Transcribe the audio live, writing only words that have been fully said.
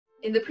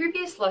In the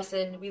previous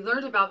lesson, we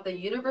learned about the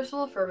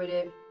universal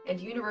affirmative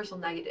and universal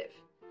negative.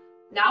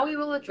 Now we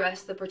will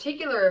address the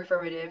particular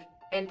affirmative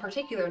and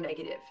particular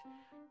negative.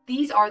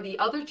 These are the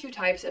other two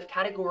types of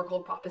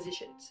categorical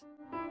propositions.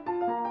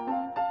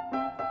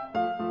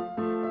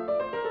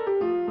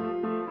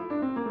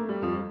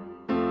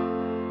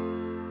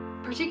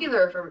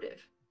 Particular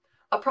affirmative.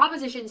 A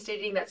proposition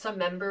stating that some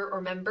member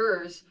or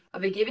members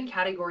of a given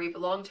category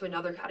belong to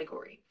another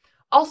category,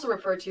 also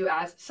referred to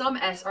as some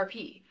S are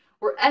P,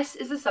 where S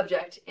is the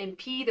subject and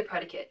P the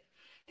predicate.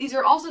 These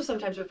are also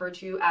sometimes referred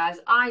to as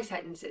I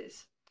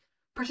sentences.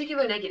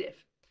 Particular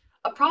negative.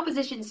 A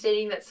proposition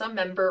stating that some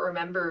member or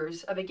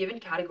members of a given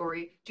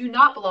category do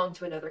not belong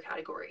to another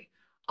category,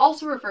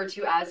 also referred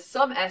to as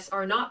some S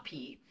are not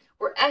P,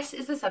 where S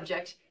is the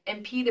subject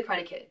and P the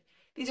predicate.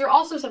 These are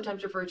also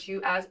sometimes referred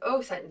to as O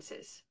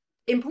sentences.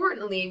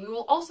 Importantly, we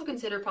will also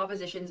consider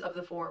propositions of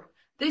the form,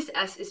 this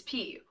S is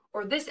P,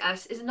 or this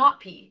S is not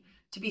P,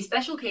 to be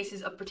special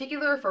cases of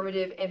particular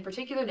affirmative and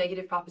particular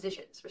negative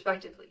propositions,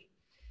 respectively.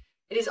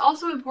 It is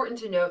also important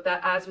to note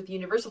that, as with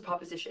universal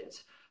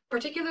propositions,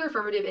 particular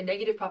affirmative and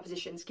negative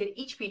propositions can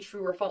each be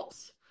true or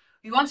false.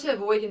 We want to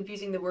avoid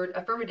confusing the word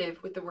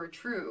affirmative with the word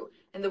true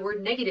and the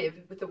word negative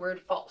with the word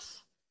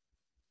false.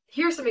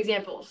 Here are some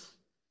examples.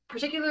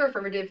 Particular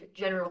affirmative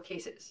general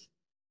cases.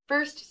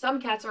 First,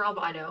 some cats are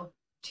albino.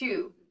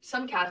 2.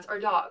 Some cats are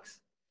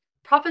dogs.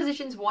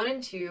 Propositions 1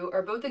 and 2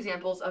 are both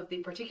examples of the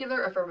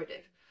particular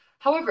affirmative.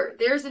 However,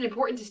 there is an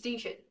important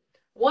distinction.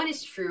 1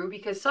 is true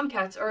because some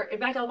cats are in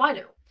fact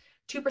albino,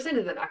 2%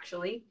 of them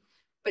actually,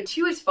 but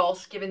 2 is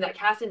false given that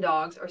cats and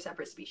dogs are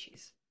separate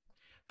species.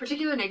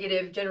 Particular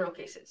negative general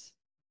cases.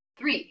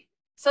 3.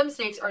 Some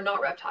snakes are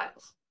not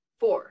reptiles.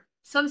 4.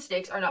 Some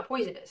snakes are not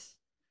poisonous.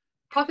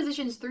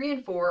 Propositions 3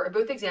 and 4 are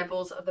both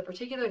examples of the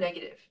particular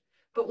negative,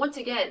 but once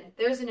again,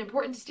 there is an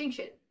important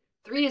distinction.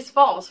 3 is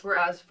false,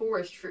 whereas 4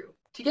 is true.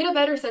 To get a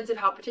better sense of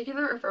how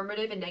particular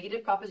affirmative and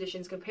negative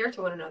propositions compare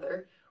to one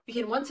another, we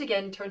can once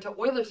again turn to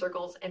Euler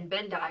circles and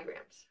Venn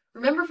diagrams.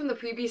 Remember from the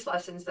previous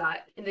lessons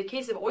that, in the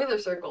case of Euler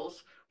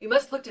circles, we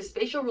must look to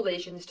spatial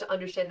relations to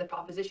understand the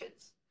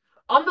propositions.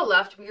 On the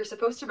left, we are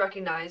supposed to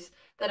recognize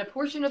that a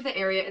portion of the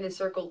area in the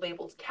circle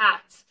labeled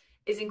cats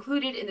is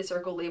included in the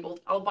circle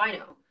labeled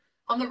albino.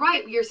 On the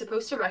right, we are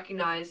supposed to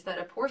recognize that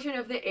a portion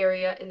of the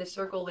area in the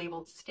circle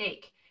labeled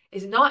snake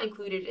is not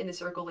included in the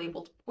circle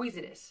labeled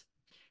poisonous.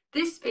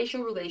 This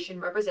spatial relation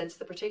represents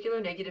the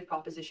particular negative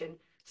proposition,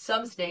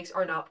 some snakes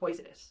are not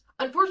poisonous.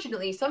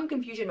 Unfortunately, some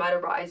confusion might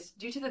arise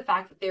due to the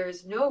fact that there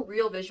is no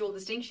real visual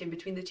distinction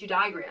between the two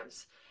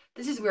diagrams.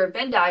 This is where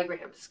Venn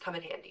diagrams come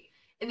in handy.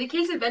 In the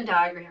case of Venn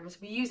diagrams,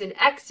 we use an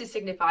X to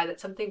signify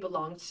that something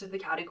belongs to the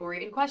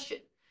category in question.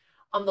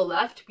 On the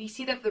left, we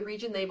see that the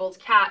region labeled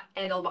cat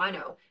and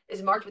albino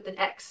is marked with an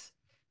X.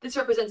 This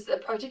represents the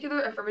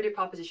particular affirmative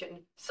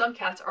proposition, some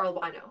cats are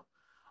albino.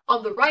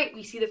 On the right,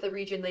 we see that the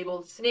region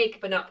labeled snake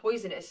but not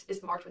poisonous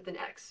is marked with an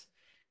X.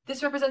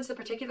 This represents the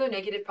particular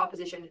negative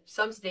proposition,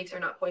 some snakes are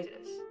not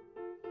poisonous.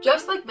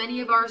 Just like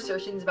many of our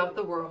assertions about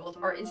the world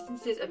are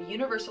instances of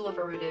universal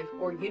affirmative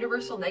or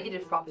universal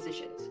negative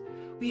propositions,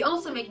 we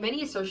also make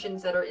many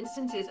assertions that are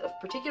instances of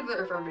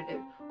particular affirmative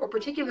or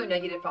particular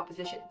negative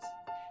propositions.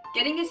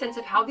 Getting a sense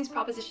of how these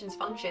propositions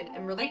function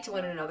and relate to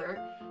one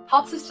another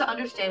helps us to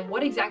understand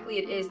what exactly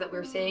it is that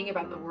we're saying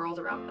about the world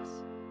around us.